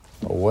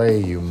Away,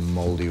 you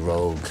moldy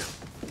rogue.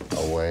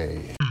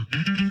 Away.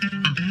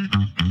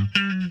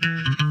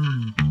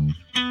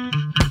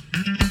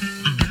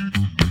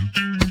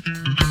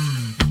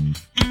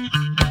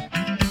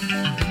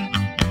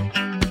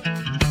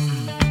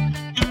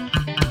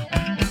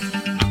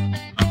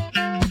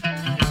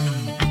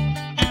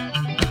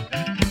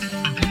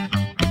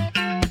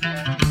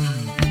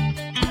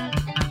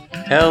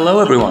 Hello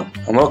everyone,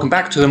 and welcome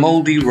back to the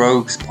Moldy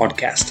Rogues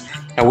podcast.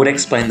 I would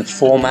explain the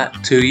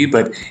format to you,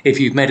 but if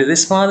you've made it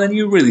this far, then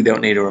you really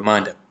don't need a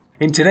reminder.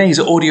 In today's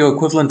audio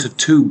equivalent of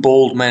two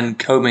bald men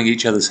combing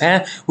each other's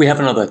hair, we have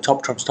another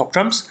Top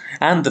Trumps,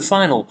 and the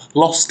final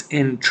Lost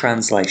in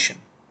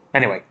Translation.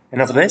 Anyway,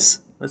 enough of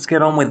this, let's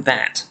get on with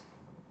that.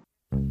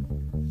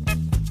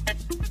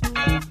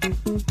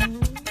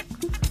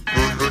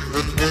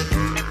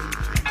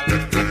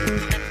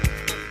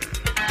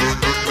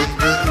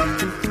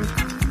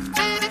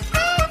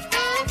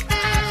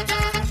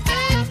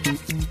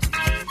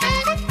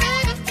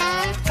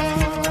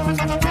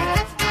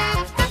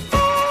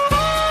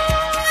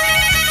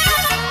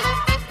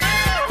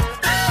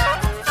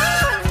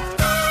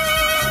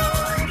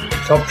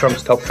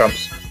 Top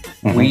Trumps.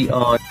 Mm-hmm. We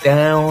are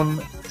down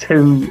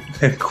to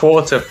the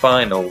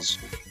quarterfinals.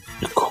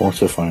 The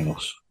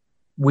quarterfinals.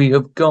 We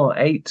have got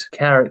 8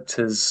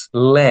 characters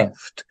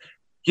left.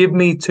 Give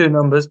me 2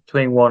 numbers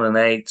between 1 and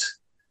 8.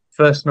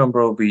 First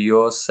number will be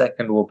yours,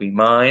 second will be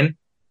mine,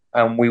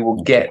 and we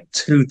will get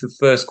to the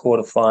first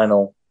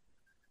quarterfinal.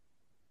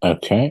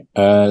 Okay,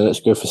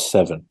 let's go for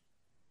 7.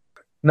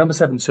 Number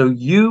 7. So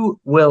you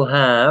will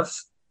have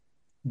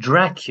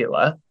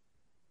Dracula.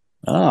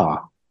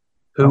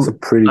 That's a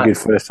pretty good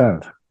first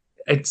hand.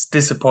 It's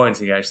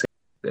disappointing, actually.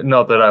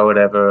 Not that I would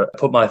ever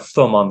put my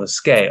thumb on the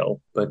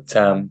scale, but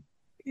I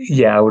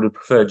would have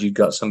preferred you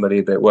got somebody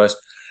a bit worse.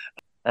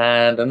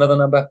 And another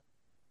number?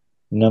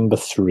 Number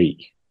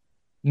 3.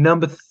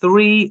 Number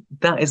 3,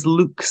 that is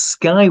Luke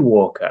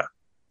Skywalker.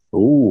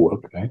 Oh,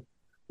 okay.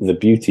 The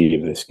beauty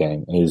of this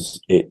game is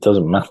it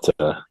doesn't matter,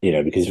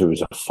 because if it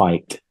was a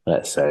fight,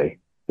 let's say,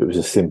 it was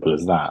as simple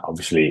as that.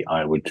 Obviously,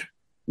 I would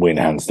win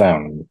hands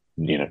down.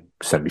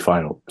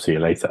 Semi-final, see you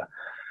later.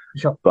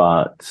 Sure.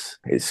 But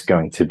it's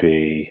going to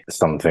be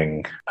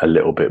something a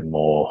little bit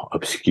more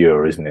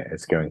obscure, isn't it?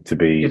 It's going to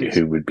be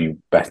who would be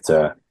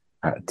better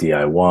at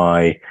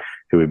DIY,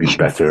 who would be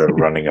better at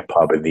running a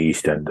pub in the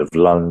East End of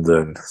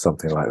London,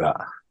 something like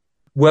that.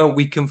 Well,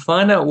 we can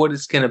find out what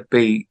it's going to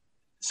be.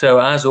 So,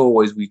 as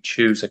always, we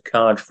choose a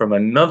card from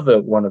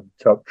another one of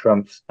the top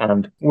trumps,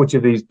 and which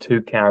of these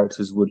 2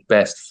 characters would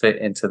best fit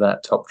into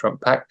that top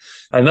trump pack.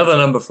 Another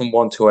number from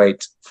 1 to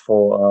 8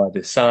 for our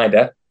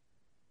decider.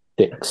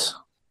 6.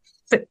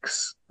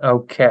 6.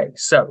 Okay,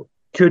 so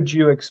could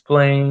you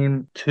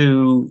explain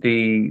to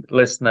the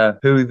listener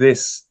who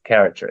this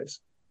character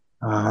is?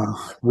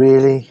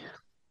 Really?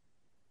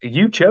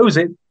 You chose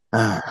it.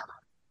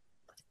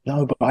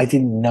 No, but I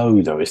didn't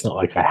know, though. It's not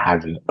like I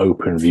had an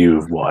open view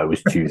of what I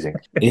was choosing.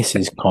 This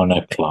is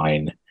Connor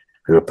Klein,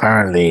 who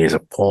apparently is a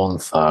porn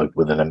thug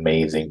with an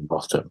amazing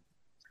bottom.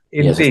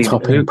 Indeed. He has a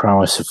topping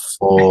prowess of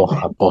 4,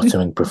 a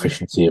bottoming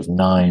proficiency of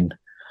 9,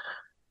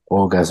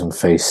 orgasm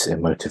face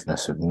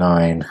emotiveness of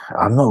 9.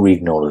 I'm not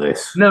reading all of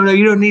this. No,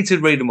 you don't need to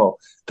read them all.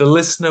 The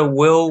listener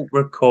will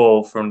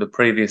recall from the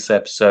previous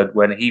episode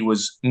when he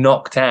was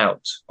knocked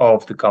out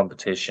of the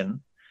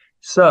competition.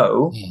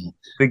 So,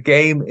 the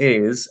game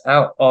is,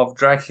 out of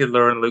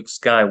Dracula and Luke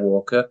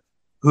Skywalker,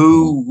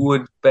 who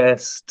would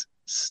best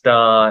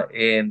star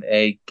in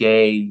a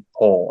gay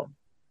porn?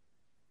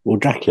 Well,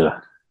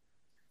 Dracula.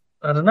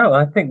 I don't know.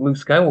 I think Luke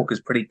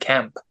Skywalker's pretty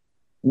camp.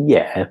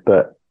 Yeah,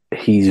 but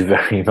he's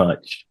very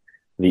much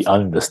the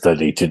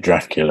understudy to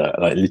Dracula,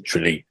 like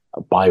literally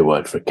a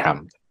byword for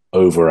camp,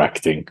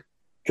 overacting.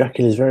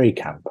 Dracula's very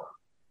camp.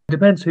 It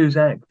depends who's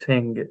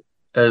acting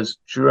as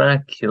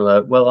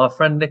Dracula. Well, our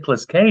friend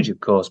Nicolas Cage, of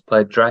course,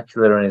 played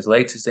Dracula in his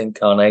latest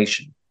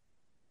incarnation.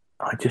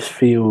 I just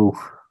feel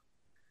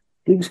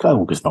Luke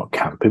Skywalker's not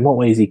camp. In what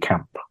way is he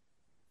camp?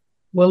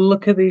 Well,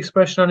 look at the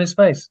expression on his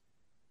face.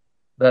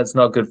 That's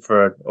not good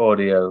for an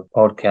audio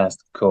podcast,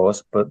 of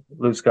course, but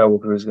Luke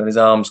Skywalker has got his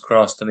arms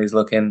crossed and he's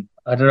looking,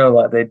 I don't know,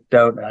 like they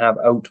don't have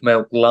oat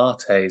milk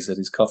lattes at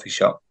his coffee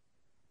shop.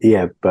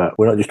 Yeah, but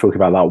we're not just talking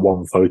about that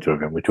one photo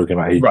of him. We're talking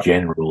about his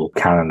general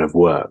canon of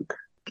work.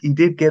 He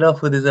did get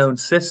off with his own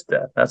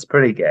sister. That's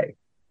pretty gay.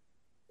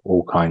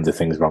 All kinds of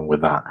things wrong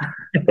with that.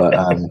 But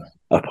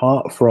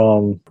apart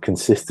from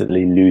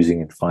consistently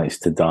losing in fights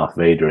to Darth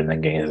Vader and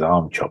then getting his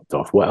arm chopped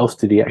off, what else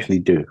did he actually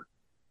do?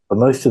 For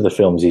most of the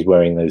films, he's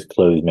wearing those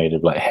clothes made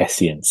of like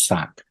Hessian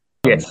sack.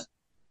 Yes.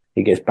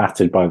 He gets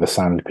battered by the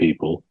Sand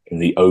People in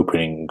the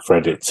opening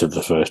credits of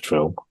the first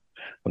film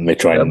when they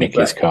try and nick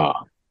his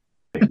car.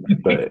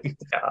 But,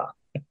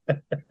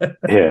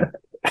 yeah.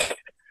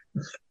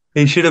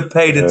 He should have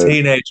paid a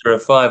teenager a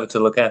 $5 to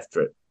look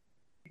after it.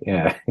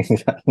 Yeah.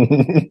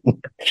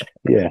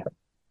 Yeah.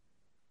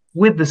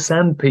 With the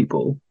Sand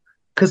People,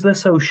 because they're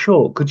so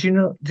short, could you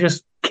not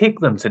just kick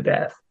them to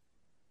death?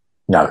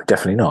 No,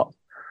 definitely not.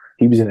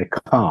 He was in a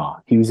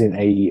car. He was in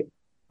a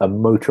a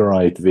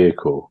motorized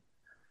vehicle,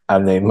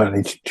 and they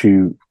managed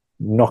to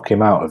knock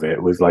him out of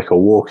it with like a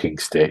walking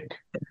stick,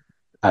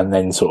 and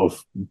then sort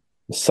of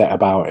set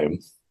about him,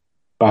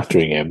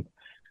 battering him,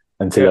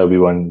 until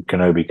Obi-Wan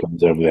Kenobi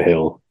comes over the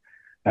hill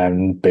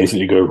and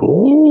basically goes,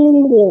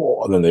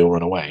 "Oh," and then they all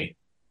run away.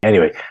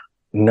 Anyway,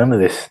 none of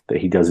this that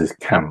he does is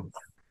camp.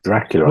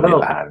 Dracula, on the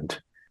other hand,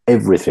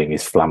 everything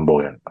is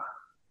flamboyant.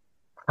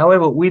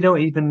 However, we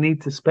don't even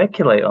need to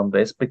speculate on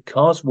this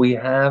because we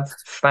have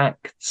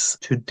facts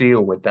to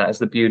deal with. That is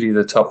the beauty of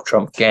the Top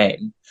Trump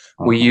game.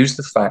 We use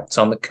the facts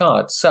on the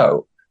card.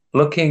 So,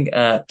 looking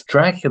at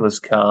Dracula's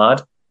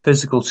card,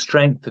 physical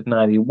strength of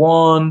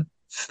 91,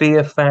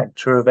 fear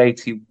factor of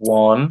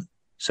 81,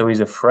 so he's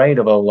afraid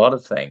of a lot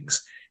of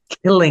things,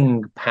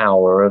 killing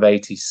power of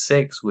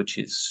 86, which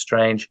is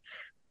strange,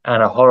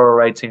 and a horror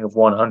rating of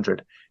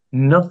 100.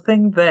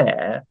 Nothing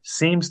there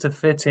seems to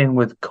fit in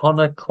with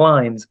Connor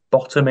Klein's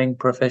bottoming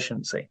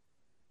proficiency.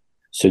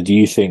 So do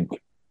you think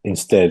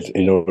instead,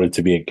 in order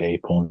to be a gay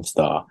porn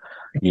star,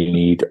 you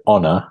need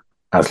honor,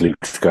 as Luke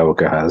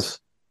Skywalker has,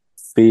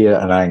 fear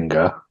and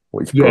anger,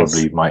 which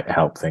probably might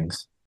help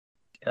things?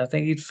 I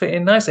think he'd fit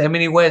in nicely. I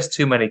mean, he wears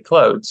too many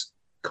clothes.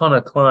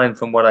 Connor Klein,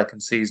 from what I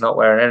can see, is not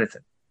wearing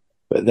anything.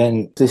 But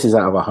then this is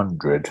out of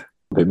 100.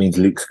 It means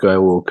Luke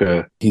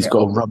Skywalker, he's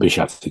got a rubbish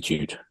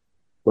attitude.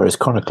 Whereas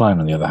Connor Klein,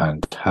 on the other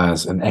hand,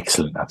 has an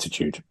excellent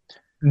attitude.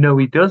 No,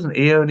 he doesn't.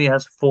 He only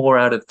has 4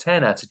 out of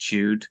 10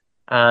 attitude.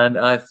 And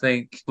I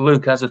think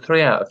Luke has a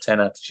 3 out of 10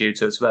 attitude,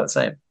 so it's about the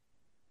same.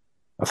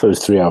 I thought it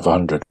was 3 out of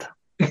 100.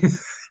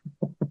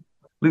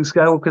 Luke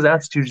Skywalker's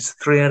attitude is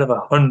 3 out of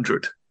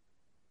 100.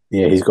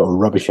 Yeah, he's got a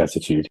rubbish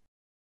attitude.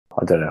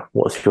 I don't know.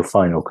 What's your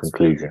final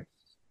conclusion?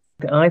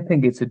 I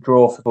think it's a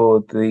draw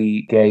for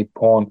the gay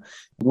porn.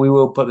 We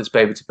will put this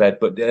baby to bed,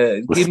 but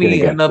give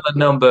me another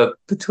number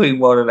between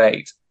 1 and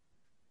 8.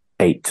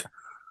 8.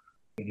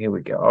 Here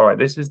we go. All right,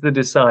 this is the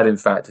deciding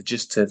factor,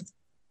 just to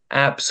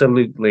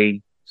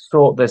absolutely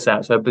sort this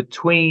out. So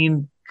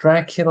between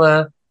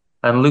Dracula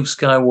and Luke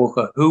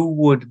Skywalker, who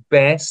would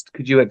best?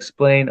 Could you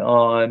explain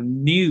our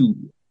new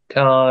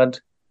card?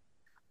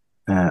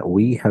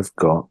 We have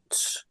got...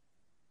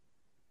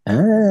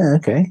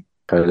 okay.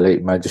 Her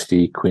late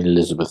Majesty Queen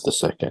Elizabeth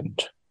II.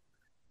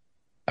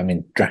 I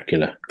mean,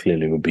 Dracula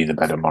clearly would be the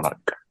better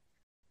monarch.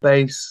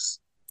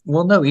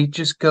 Well, no, he'd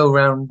just go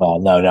around. Oh,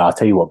 no, I'll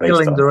tell you what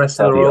based on. The rest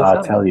of the royal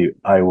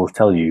I will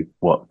tell you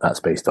what that's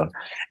based on.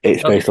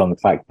 It's based on the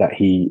fact that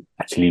he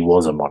actually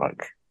was a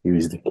monarch. He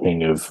was the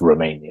king of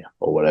Romania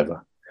or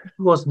whatever.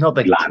 He was not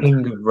the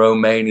king of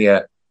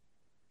Romania.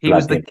 He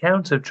was the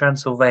Count of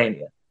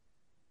Transylvania.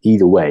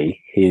 Either way,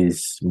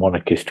 his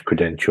monarchist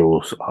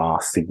credentials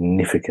are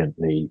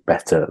significantly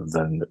better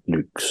than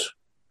Luke's.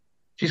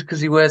 Just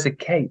because he wears a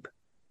cape?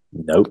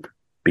 Nope,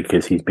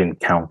 because he's been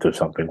Count of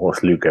something.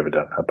 What's Luke ever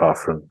done apart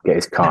from get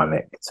his car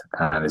nicked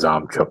and his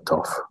arm chopped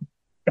off?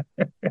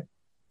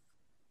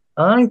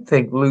 I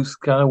think Luke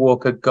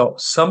Skywalker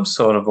got some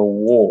sort of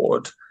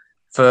award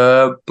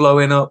for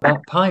blowing up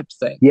that pipe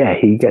thing. Yeah,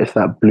 he gets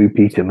that Blue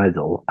Peter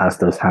medal, as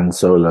does Han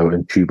Solo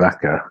and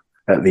Chewbacca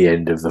at the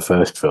end of the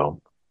first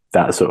film.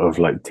 That sort of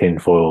like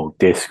tinfoil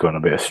disc on a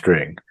bit of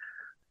string.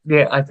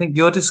 Yeah, I think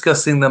you're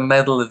discussing the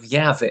Medal of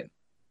Yavin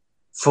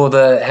for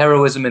the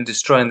heroism in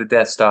destroying the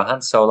Death Star.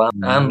 Han Solo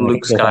and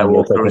Luke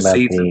Skywalker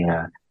received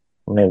the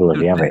Medal of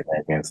Yavin,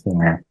 I guess.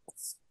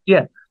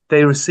 Yeah,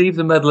 they received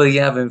the Medal of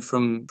Yavin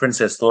from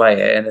Princess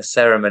Leia in a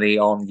ceremony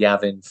on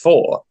Yavin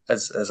 4,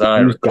 as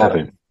I recall.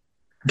 Gavin?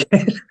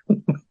 The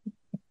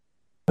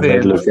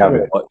Medal of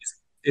Yavin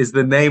is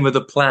the name of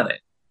the planet.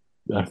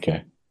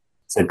 Okay.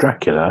 So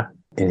Dracula,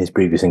 in his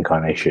previous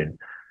incarnation,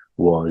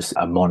 was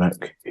a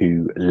monarch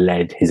who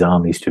led his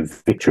armies to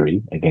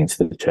victory against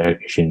the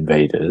Turkish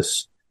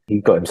invaders.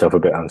 He got himself a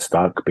bit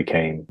unstuck,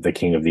 became the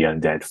king of the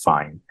undead,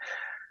 fine.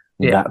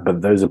 Yeah.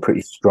 But those are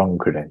pretty strong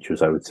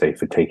credentials, I would say,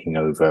 for taking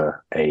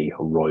over a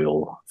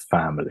royal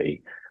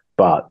family.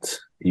 But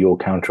your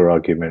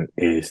counter-argument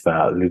is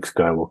that Luke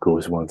Skywalker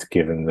was once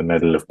given the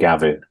Medal of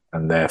Gavin,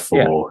 and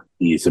therefore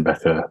he's a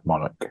better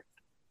monarch.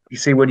 You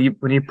see, when you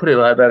put it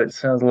like that, it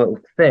sounds a little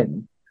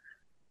thin.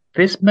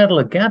 This Medal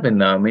of Gavin,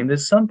 though, I mean,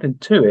 there's something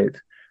to it.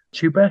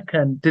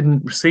 Chewbacca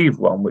didn't receive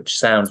one, which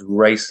sounds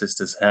racist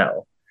as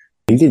hell.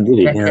 He did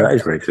he? Yeah, that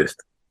is racist.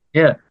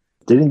 Yeah.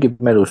 They didn't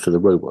give medals to the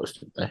robots,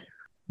 did they?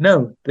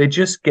 No, they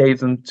just gave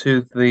them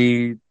to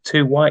the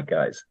 2 white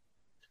guys.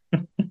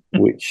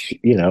 Which,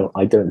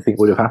 I don't think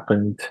would have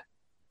happened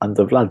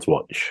under Vlad's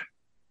watch.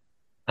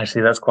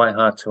 Actually, that's quite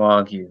hard to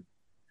argue.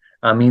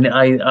 I mean,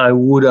 I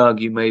would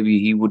argue maybe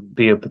he would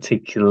be a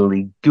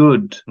particularly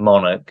good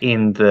monarch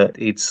in that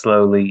he'd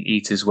slowly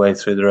eat his way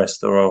through the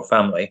rest of the royal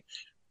family,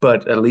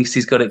 but at least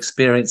he's got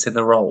experience in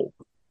the role.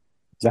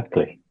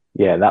 Exactly.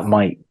 Yeah, that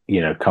might,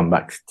 come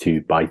back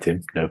to bite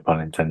him, no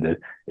pun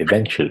intended,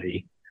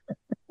 eventually.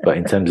 But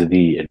in terms of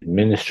the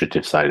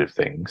administrative side of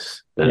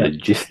things, the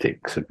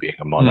logistics of being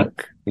a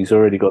monarch, he's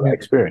already got that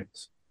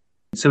experience.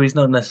 So he's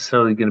not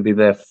necessarily going to be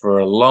there for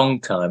a long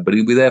time, but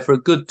he'll be there for a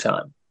good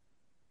time.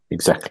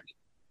 Exactly.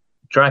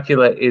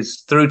 Dracula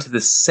is through to the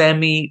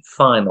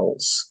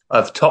semi-finals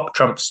of Top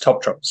Trumps,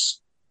 Top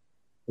Trumps.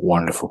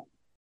 Wonderful.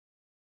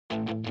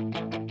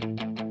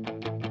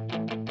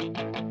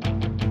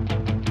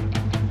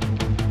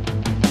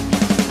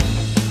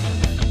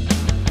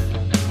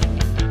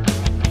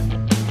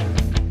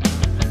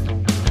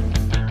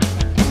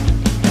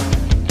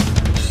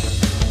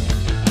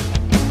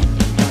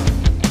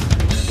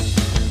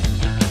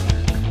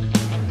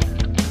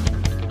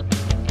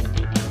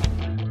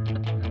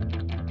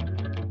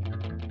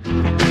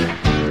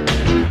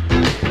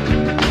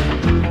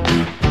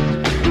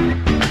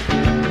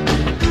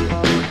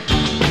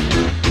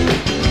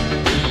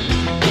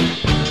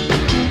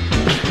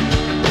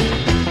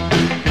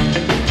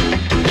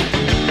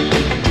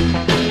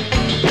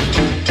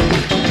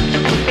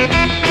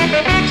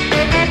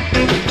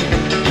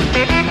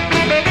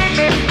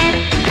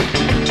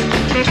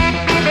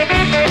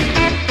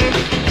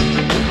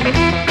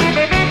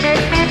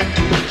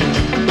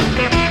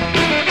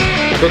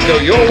 Could go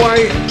your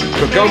way,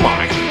 could go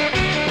mine.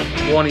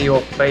 One of your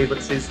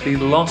favourites is the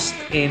Lost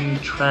in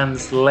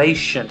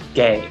Translation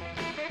game.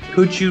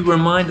 Could you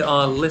remind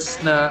our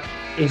listener,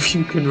 if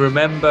you can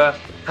remember,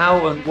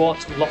 how and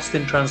what Lost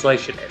in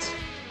Translation is?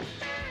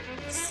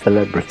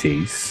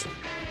 Celebrities.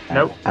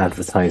 Nope.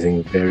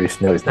 Advertising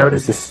various notes. No, No, it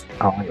is this?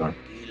 Oh, hang on.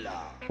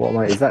 What am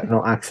I? Is that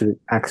not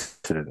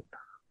accident?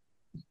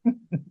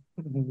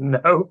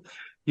 No.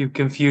 You've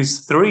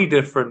confused 3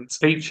 different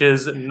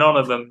features. None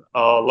of them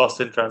are Lost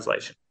in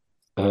Translation.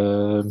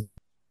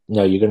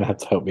 No, you're going to have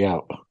to help me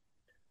out.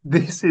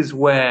 This is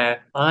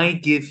where I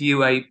give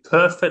you a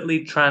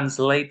perfectly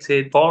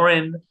translated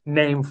foreign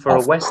name for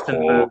a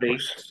Western movie,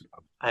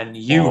 and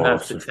you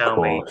have to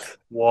tell me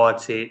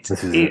what it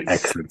This is is. an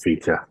excellent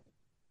feature.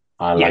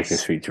 I like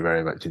this feature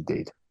very much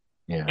indeed.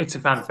 Yeah. It's a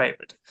fan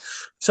favorite.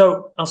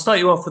 So I'll start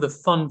you off with a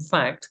fun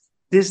fact.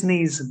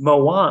 Disney's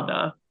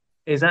Moana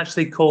is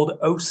actually called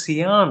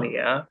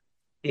Oceania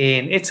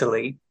in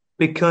Italy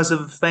because of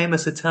a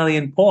famous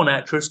Italian porn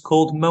actress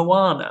called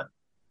Moana.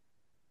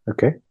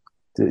 Okay.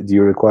 Do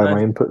you require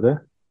my input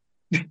there?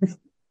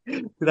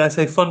 Did I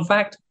say fun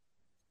fact?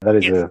 That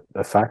is Yes.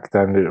 a fact,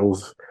 and it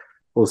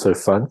also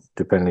fun,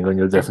 depending on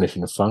your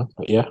definition of fun.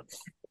 But yeah.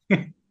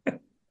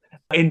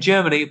 In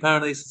Germany,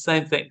 apparently it's the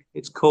same thing.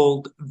 It's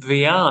called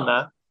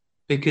Viana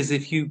because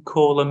if you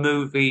call a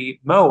movie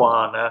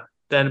Moana,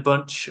 then a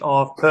bunch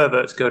of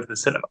perverts go to the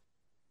cinema.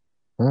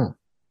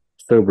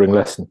 Sobering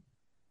lesson.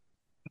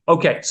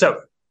 Okay,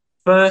 so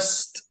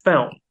first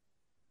film.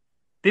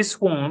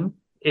 This one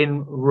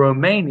in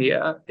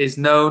Romania is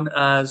known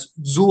as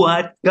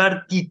Ziua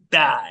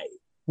Cartitai,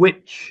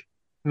 which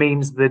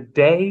means the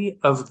Day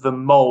of the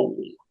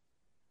Mole.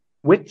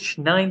 Which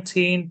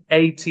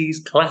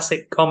 1980s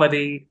classic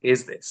comedy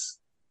is this?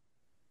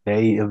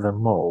 Day of the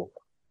Mole.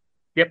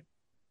 Yep.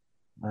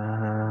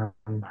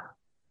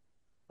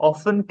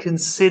 Often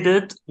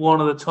considered one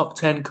of the top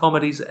 10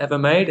 comedies ever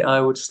made. I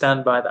would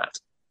stand by that.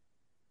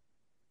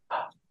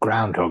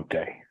 Groundhog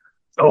Day.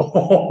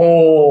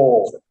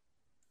 Oh,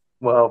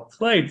 well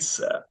played,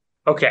 sir.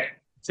 Okay,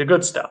 it's a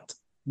good start.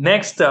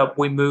 Next up,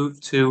 we move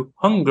to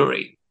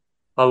Hungary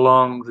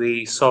along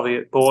the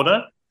Soviet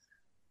border.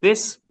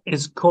 This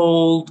is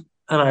called,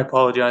 and I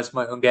apologize for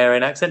my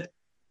Hungarian accent,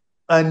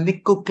 a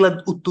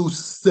Nikoklad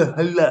Utus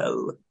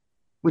Halal,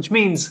 which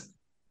means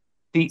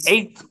the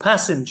 8th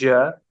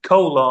passenger,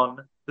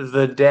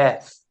 the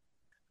death.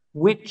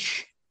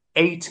 Which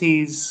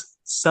 80s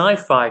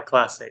sci-fi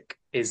classic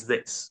is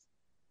this?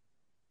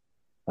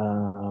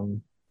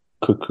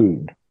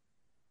 Cocoon.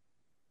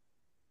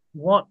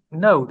 What?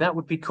 No, that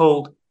would be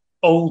called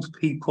Old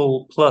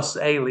People Plus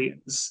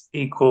Aliens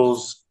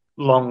equals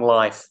Long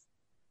Life.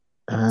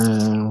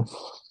 Um,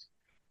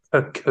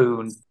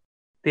 Cocoon.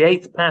 The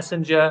 8th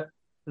passenger,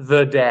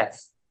 the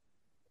death.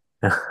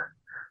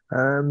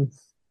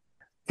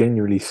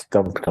 Genuinely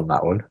stumped on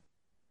that one.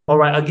 All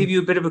right, I'll give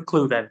you a bit of a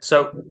clue then.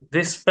 So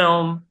this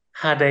film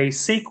had a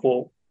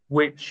sequel,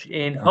 which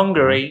in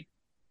Hungary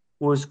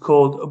was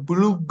called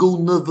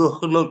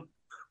Blugunöv,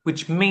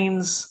 which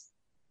means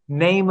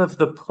name of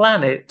the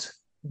planet,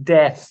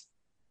 death.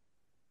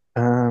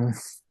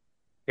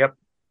 Yep.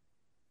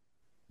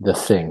 The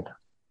Thing.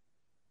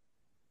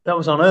 That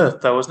was on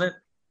Earth, though, wasn't it?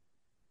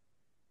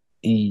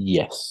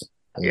 Yes.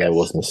 And Yes. there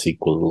wasn't a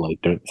sequel, I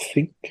don't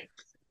think.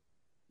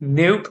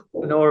 Nope,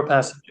 nor a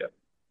passenger.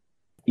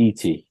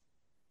 E.T.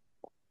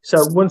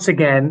 So once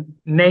again,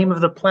 name of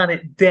the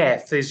planet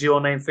Death is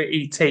your name for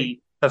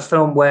E.T., a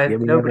film where Yeah,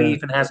 we nobody never-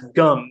 even has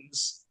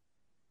guns.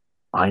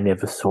 I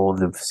never saw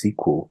the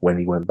sequel when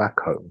he went back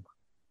home.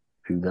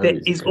 Who knows? There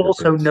It is could have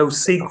also been- no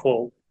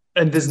sequel,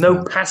 and there's no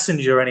No.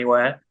 passenger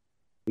anywhere.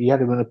 He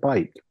had him on a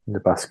bike in the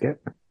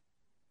basket.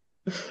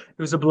 It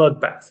was a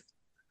bloodbath.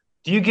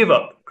 Do you give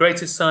up?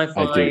 Greatest I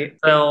sci-fi do.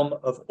 film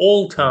of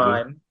all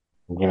time.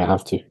 I'm going to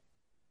have to.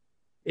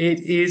 It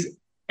is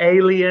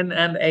Alien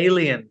and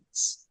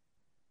Aliens.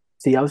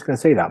 See, I was going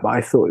to say that, but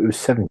I thought it was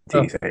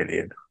 70s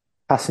Alien.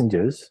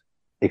 Passengers,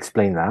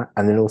 explain that,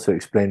 and then also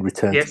explain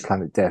Return Yes. to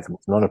Planet Death. It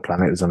was not on a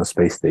planet, it was on a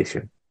space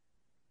station.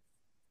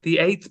 the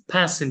eighth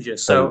passenger.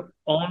 So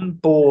on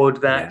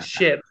board that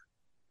ship,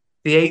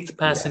 the eighth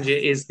passenger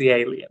is the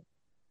alien.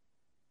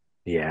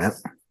 Yeah.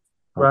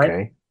 Right?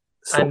 Okay.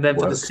 And then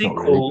for the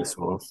sequel,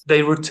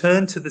 they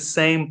return to the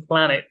same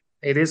planet.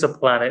 It is a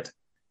planet.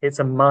 It's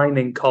a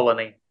mining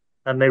colony.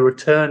 And they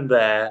return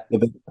there.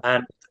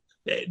 And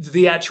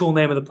the actual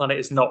name of the planet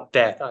is not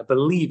Death. I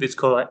believe it's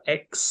called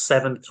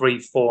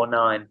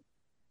X7349.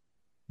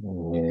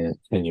 Yeah,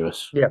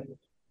 tenuous. Yeah.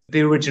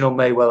 The original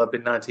may well have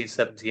been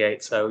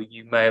 1978, so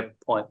you may have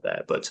a point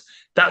there. But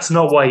that's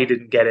not why you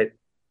didn't get it.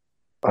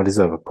 I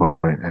deserve a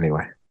point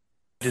anyway.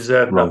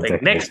 Deserve nothing.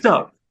 Next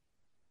up,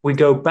 we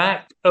go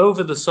back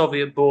over the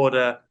Soviet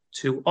border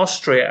to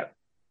Austria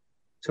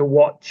to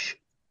watch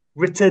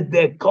Ritter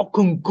der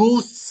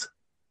Kokosnuss,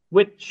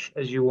 which,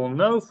 as you all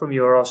know from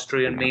your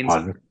Austrian, means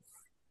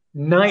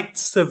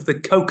Knights of the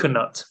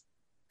Coconut.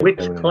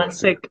 Which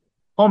classic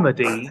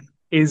comedy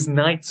is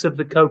Knights of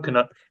the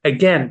Coconut?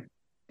 Again,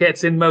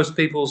 gets in most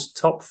people's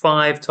top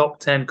 5, top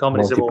 10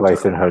 comedies of all time. Monty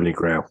Python, Holy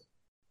Grail.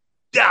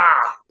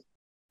 Ah!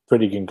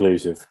 Pretty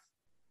conclusive.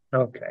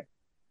 Okay.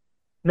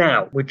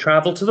 Now, we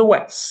travel to the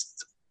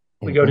west.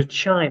 We go to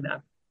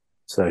China.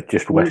 So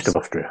just west of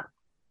Austria.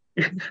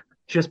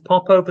 Just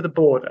pop over the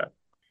border.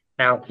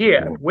 Now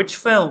here, which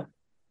film,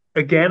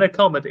 again a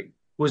comedy,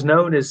 was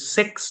known as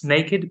Six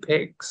Naked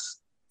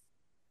Pigs?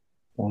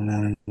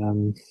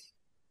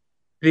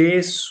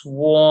 This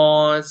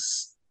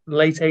was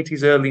late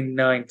 80s, early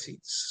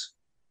 90s.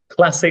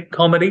 Classic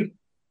comedy.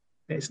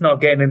 It's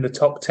not getting in the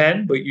top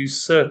 10, but you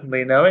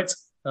certainly know it,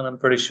 and I'm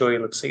pretty sure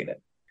you'll have seen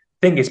it.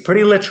 I think it's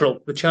pretty literal.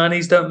 The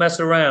Chinese don't mess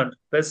around.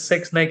 There's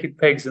 6 naked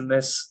pigs in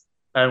this,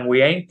 and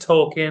we ain't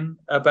talking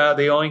about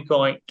the oink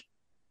oink.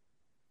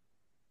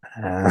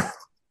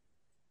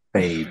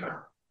 Babe.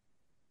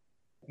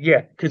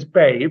 Yeah, because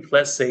Babe,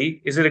 let's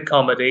see, is it a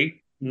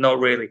comedy? Not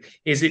really.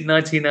 Is it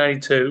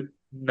 1992?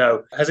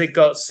 No. Has it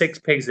got 6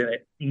 pigs in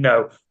it?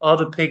 No. Are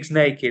the pigs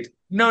naked?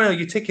 No,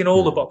 you're ticking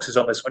all the boxes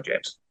on this one,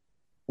 James.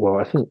 Well,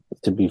 I think,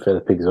 to be fair,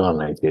 the pigs are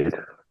naked.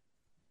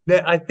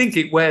 I think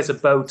it wears a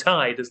bow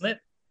tie, doesn't it?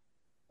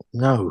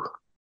 No.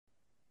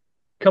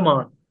 Come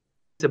on.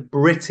 It's a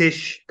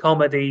British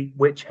comedy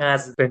which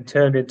has been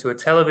turned into a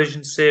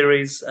television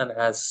series and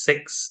has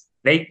 6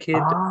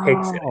 naked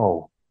pigs in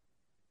it.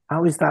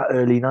 How is that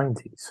early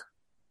 90s?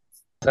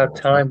 That's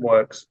how time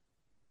works.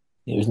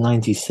 It was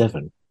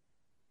 97.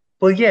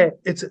 Well, yeah,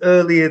 it's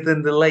earlier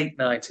than the late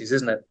 90s,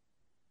 isn't it?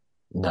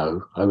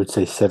 No, I would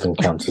say 7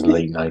 counts as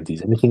late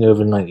 90s. Anything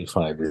over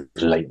 95 is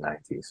late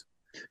 90s.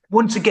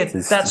 Once again,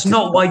 that's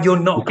not why you're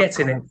not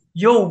getting it.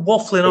 You're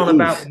waffling on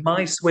about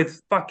mice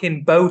with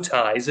fucking bow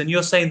ties, and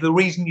you're saying the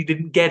reason you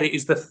didn't get it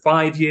is the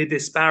 5-year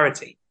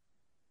disparity.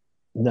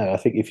 No, I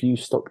think if you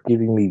stop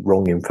giving me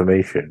wrong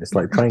information, it's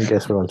like try and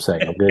guess what I'm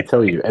saying. I'm going to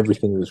tell you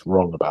everything that's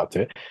wrong about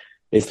it.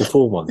 It's the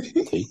full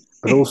Monty,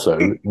 but also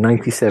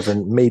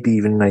 97, maybe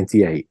even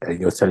 98, and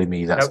you're telling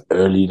me that's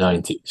early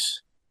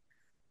 90s.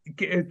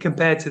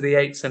 Compared to the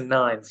 8s and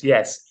 9s,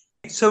 yes.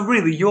 So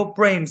really, your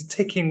brain's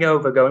ticking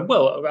over going,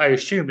 well, I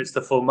assume it's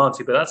the full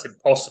Monty, but that's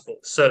impossible.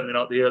 Certainly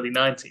not the early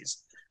 90s.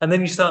 And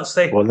then you start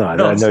saying, well, no, I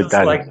know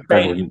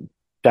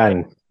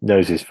Dan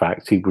knows his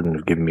facts. He wouldn't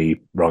have given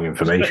me wrong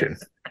information.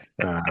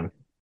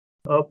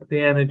 Up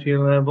the energy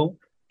level.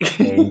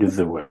 End of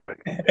the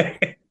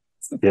work.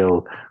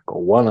 Still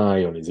got one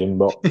eye on his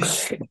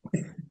inbox,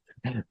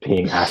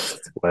 being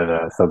asked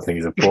whether something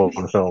is a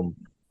porn film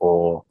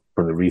or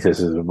from the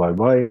recesses of my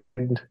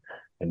mind,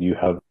 and you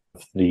have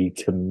the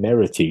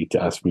temerity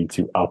to ask me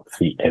to up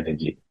the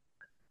energy.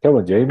 Come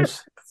on,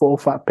 James. 4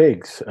 Fat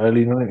Pigs,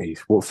 early 90s.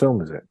 What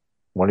film is it?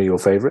 One of your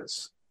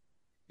favourites?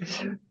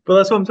 Well,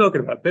 that's what I'm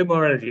talking about. A bit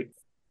more energy.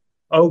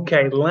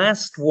 Okay,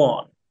 last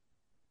one.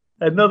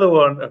 Another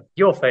one of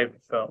your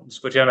favourite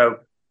films, which I know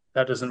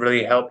that doesn't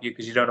really help you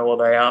because you don't know what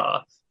they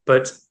are.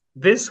 But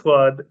this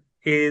one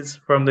is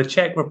from the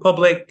Czech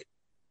Republic,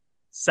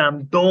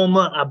 Sam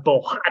doma a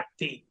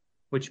bohatý,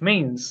 which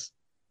means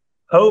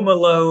Home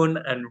Alone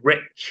and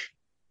Rich.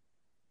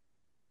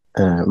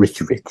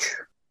 Rich.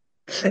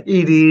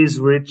 It is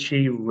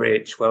Richie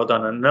Rich. Well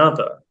done.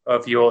 Another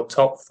of your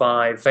top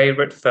 5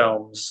 favourite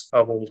films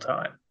of all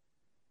time.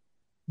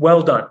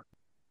 Well done.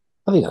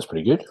 I think that's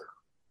pretty good.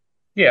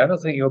 Yeah, I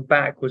don't think your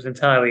back was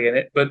entirely in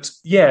it, but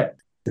yeah.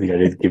 I think I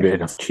did give it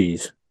enough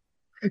cheese.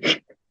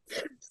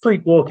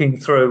 Sleepwalking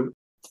through.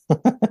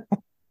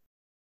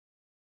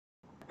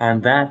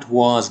 And that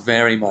was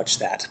very much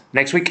that.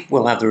 Next week,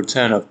 we'll have the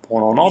return of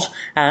Porn or Not,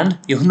 and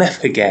you'll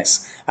never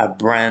guess, a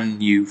brand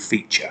new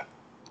feature.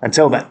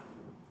 Until then.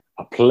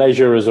 A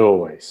pleasure as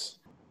always.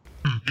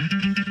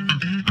 Mm-hmm.